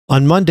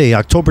On Monday,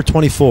 October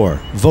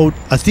 24, vote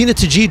Athina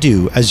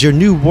Tagidou as your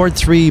new Ward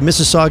 3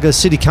 Mississauga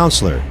City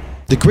Councillor.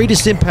 The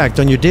greatest impact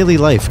on your daily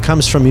life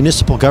comes from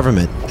municipal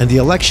government, and the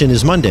election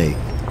is Monday.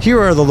 Here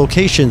are the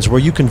locations where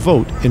you can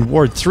vote in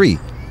Ward 3.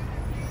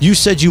 You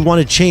said you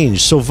wanted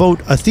change, so vote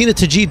Athina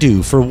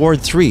Tagidou for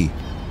Ward 3.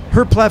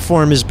 Her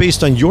platform is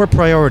based on your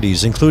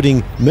priorities,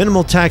 including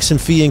minimal tax and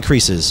fee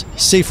increases,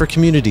 safer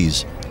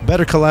communities,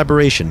 better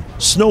collaboration,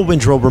 snow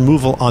windrow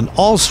removal on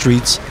all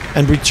streets,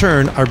 and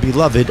return our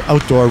beloved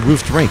outdoor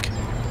roofed rink.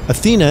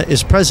 Athina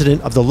is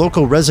president of the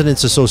local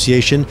residents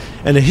association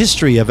and a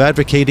history of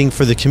advocating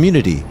for the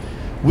community.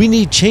 We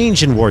need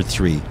change in Ward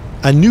 3,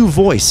 a new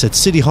voice at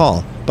City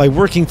Hall by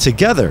working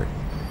together.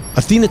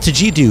 Athina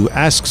Tagidou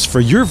asks for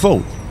your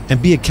vote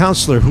and be a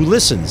councillor who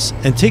listens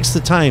and takes the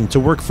time to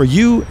work for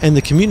you and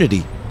the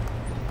community.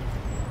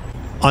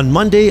 On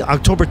Monday,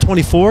 October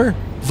 24,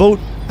 vote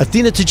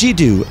Athina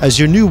Tagidou as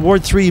your new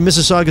Ward 3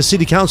 Mississauga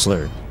City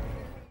Councillor.